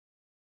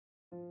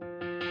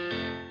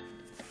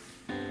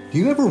Do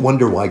you ever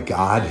wonder why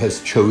God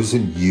has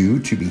chosen you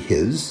to be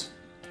His?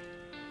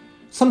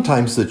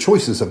 Sometimes the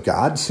choices of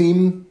God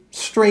seem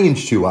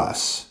strange to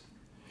us.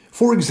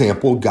 For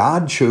example,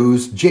 God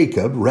chose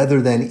Jacob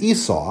rather than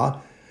Esau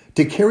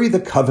to carry the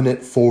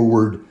covenant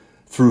forward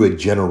through a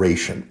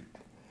generation.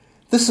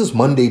 This is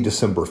Monday,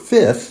 December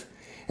 5th,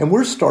 and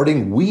we're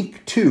starting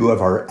week 2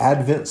 of our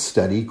Advent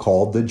study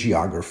called The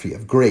Geography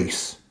of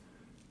Grace.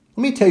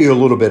 Let me tell you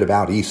a little bit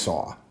about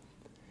Esau.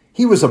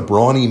 He was a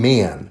brawny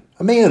man.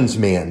 A man's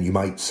man, you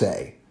might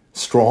say,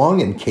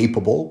 strong and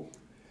capable.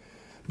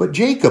 But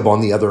Jacob, on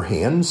the other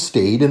hand,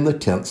 stayed in the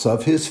tents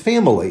of his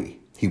family.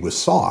 He was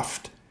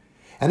soft.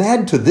 And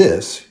add to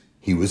this,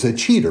 he was a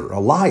cheater, a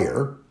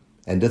liar,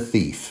 and a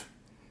thief.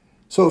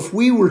 So if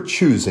we were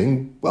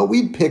choosing,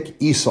 we'd pick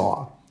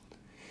Esau.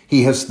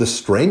 He has the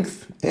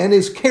strength, and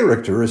his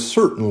character is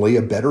certainly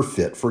a better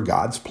fit for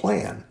God's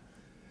plan.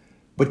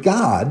 But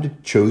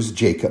God chose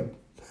Jacob.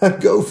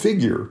 Go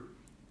figure.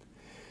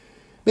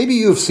 Maybe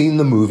you have seen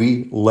the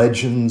movie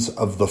Legends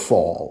of the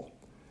Fall.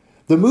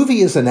 The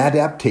movie is an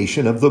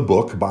adaptation of the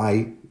book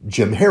by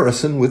Jim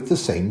Harrison with the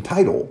same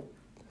title.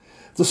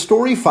 The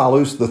story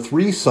follows the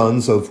 3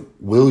 sons of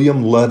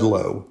William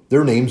Ludlow.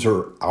 Their names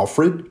are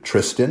Alfred,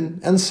 Tristan,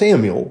 and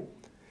Samuel.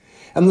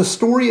 And the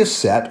story is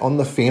set on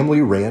the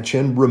family ranch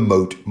in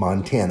remote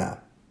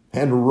Montana.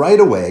 And right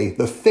away,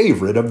 the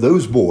favorite of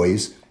those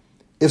boys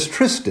is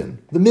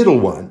Tristan, the middle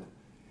one.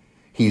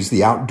 He's the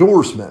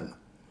outdoorsman,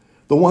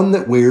 the one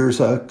that wears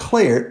a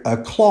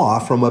claw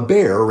from a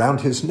bear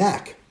around his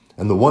neck,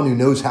 and the one who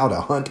knows how to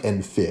hunt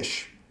and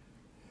fish.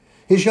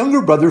 His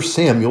younger brother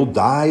Samuel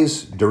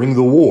dies during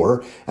the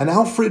war, and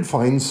Alfred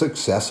finds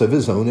success of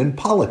his own in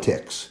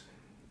politics.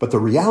 But the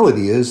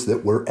reality is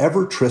that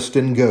wherever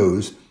Tristan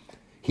goes,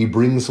 he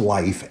brings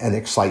life and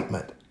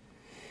excitement.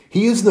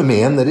 He is the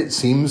man that it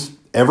seems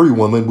every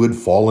woman would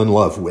fall in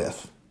love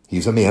with.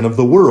 He's a man of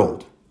the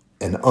world,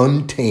 and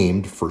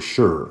untamed for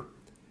sure.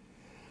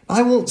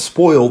 I won't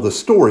spoil the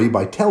story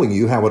by telling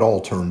you how it all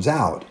turns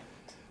out,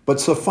 but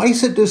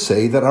suffice it to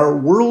say that our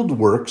world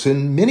works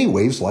in many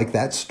ways like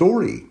that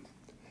story.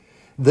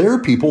 There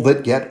are people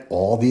that get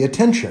all the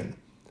attention,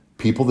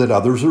 people that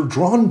others are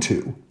drawn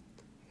to.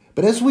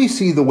 But as we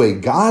see the way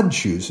God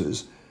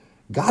chooses,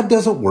 God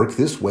doesn't work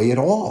this way at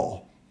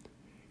all.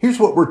 Here's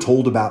what we're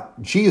told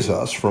about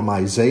Jesus from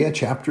Isaiah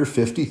chapter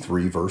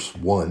 53, verse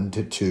 1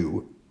 to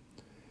 2.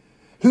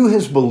 Who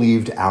has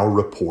believed our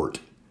report?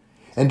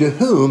 And to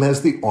whom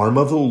has the arm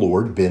of the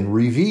Lord been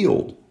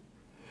revealed?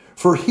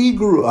 For he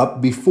grew up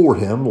before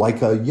him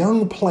like a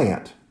young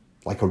plant,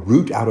 like a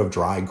root out of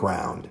dry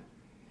ground.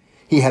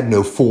 He had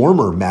no form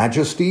or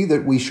majesty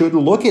that we should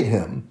look at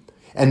him,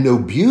 and no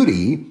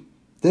beauty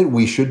that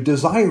we should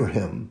desire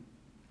him.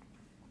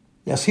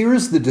 Yes, here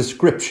is the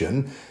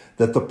description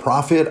that the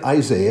prophet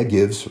Isaiah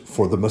gives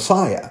for the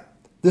Messiah.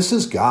 This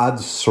is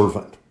God's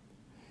servant.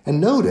 And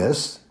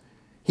notice,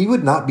 he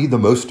would not be the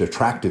most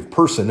attractive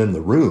person in the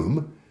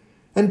room,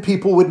 and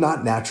people would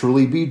not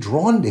naturally be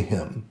drawn to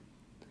him.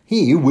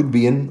 He would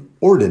be an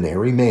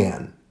ordinary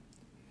man.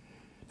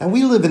 Now,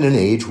 we live in an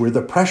age where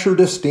the pressure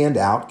to stand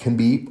out can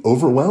be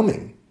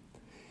overwhelming.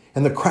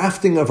 In the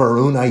crafting of our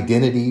own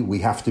identity,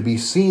 we have to be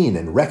seen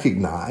and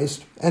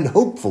recognized and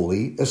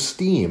hopefully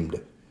esteemed.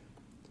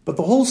 But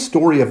the whole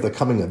story of the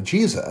coming of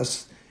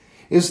Jesus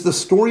is the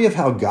story of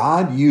how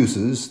God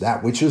uses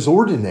that which is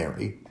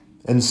ordinary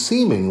and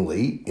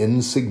seemingly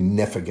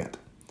insignificant.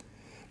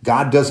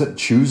 God doesn't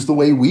choose the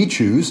way we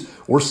choose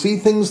or see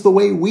things the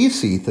way we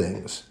see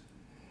things.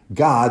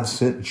 God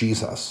sent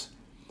Jesus,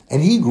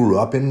 and he grew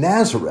up in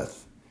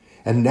Nazareth,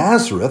 and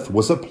Nazareth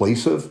was a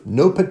place of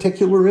no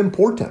particular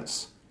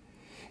importance.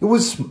 It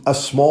was a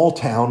small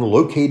town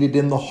located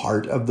in the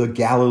heart of the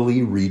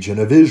Galilee region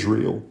of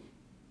Israel.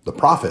 The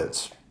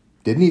prophets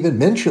didn't even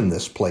mention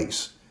this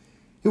place.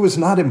 It was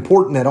not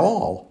important at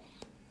all.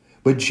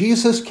 But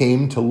Jesus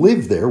came to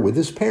live there with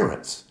his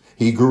parents.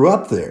 He grew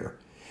up there.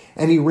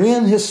 And he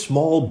ran his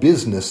small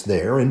business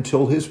there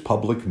until his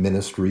public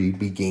ministry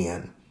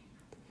began.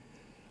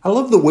 I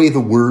love the way the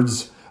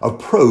words of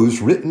prose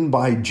written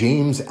by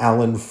James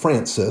Allan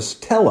Francis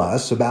tell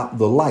us about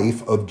the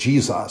life of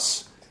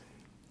Jesus.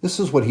 This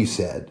is what he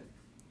said.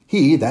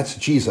 He, that's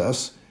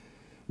Jesus,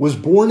 was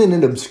born in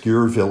an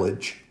obscure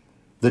village,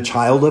 the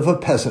child of a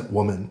peasant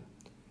woman.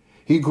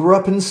 He grew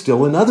up in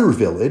still another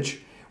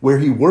village where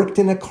he worked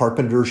in a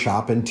carpenter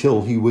shop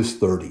until he was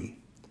 30.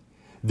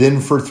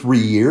 Then for 3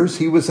 years,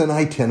 he was an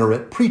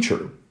itinerant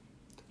preacher.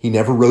 He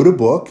never wrote a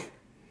book.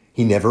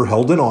 He never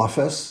held an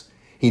office.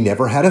 He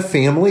never had a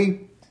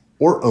family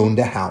or owned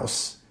a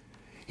house.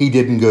 He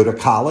didn't go to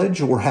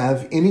college or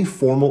have any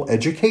formal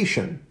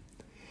education.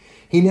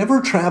 He never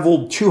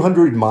traveled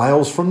 200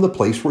 miles from the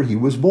place where he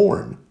was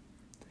born.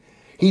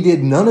 He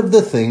did none of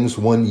the things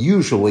one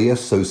usually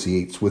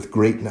associates with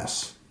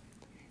greatness.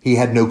 He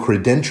had no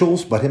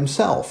credentials but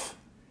himself.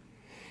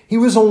 He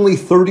was only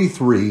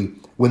 33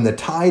 when the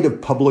tide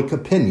of public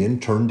opinion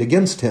turned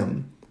against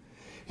him.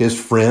 His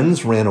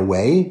friends ran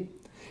away.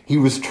 He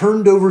was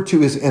turned over to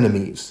his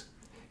enemies,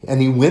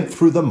 and he went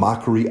through the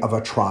mockery of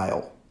a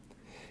trial.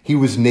 He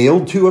was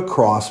nailed to a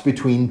cross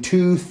between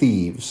two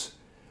thieves.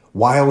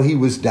 While he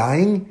was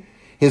dying,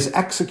 his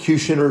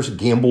executioners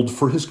gambled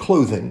for his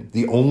clothing,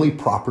 the only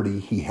property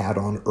he had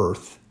on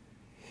earth.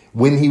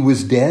 When he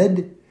was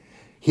dead,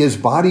 his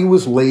body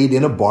was laid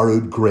in a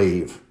borrowed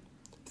grave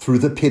through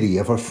the pity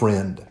of a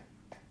friend.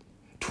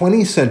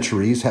 20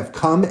 centuries have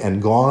come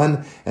and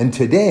gone, and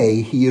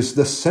today he is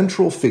the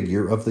central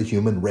figure of the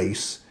human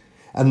race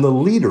and the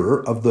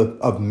leader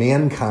of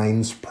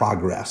mankind's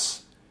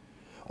progress.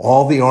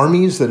 All the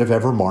armies that have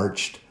ever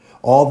marched,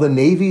 all the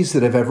navies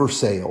that have ever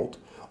sailed,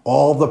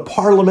 all the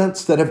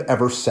parliaments that have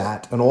ever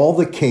sat, and all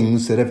the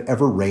kings that have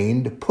ever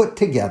reigned put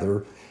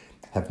together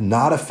have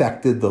not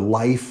affected the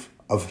life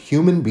of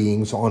human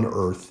beings on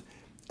earth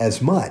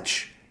as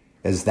much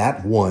as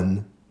that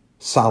one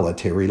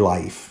solitary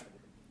life.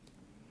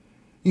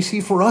 You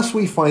see, for us,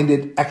 we find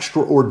it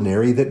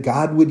extraordinary that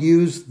God would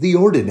use the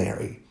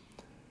ordinary,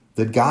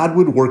 that God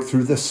would work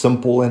through the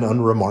simple and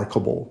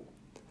unremarkable.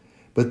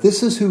 But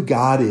this is who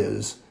God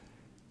is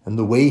and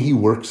the way he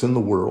works in the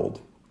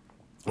world.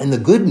 And the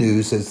good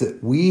news is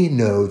that we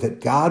know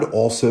that God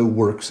also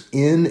works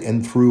in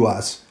and through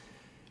us.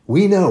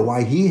 We know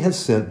why he has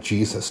sent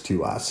Jesus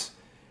to us.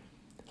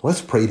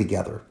 Let's pray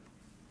together.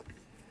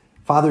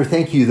 Father,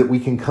 thank you that we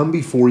can come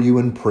before you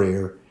in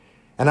prayer,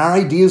 and our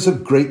ideas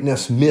of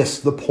greatness miss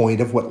the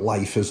point of what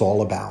life is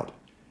all about.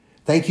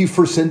 Thank you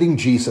for sending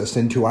Jesus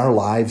into our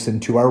lives,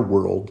 into our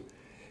world.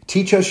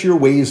 Teach us your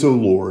ways, O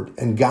Lord,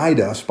 and guide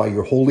us by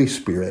your Holy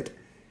Spirit.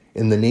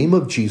 In the name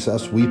of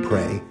Jesus, we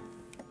pray.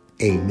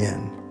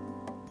 Amen.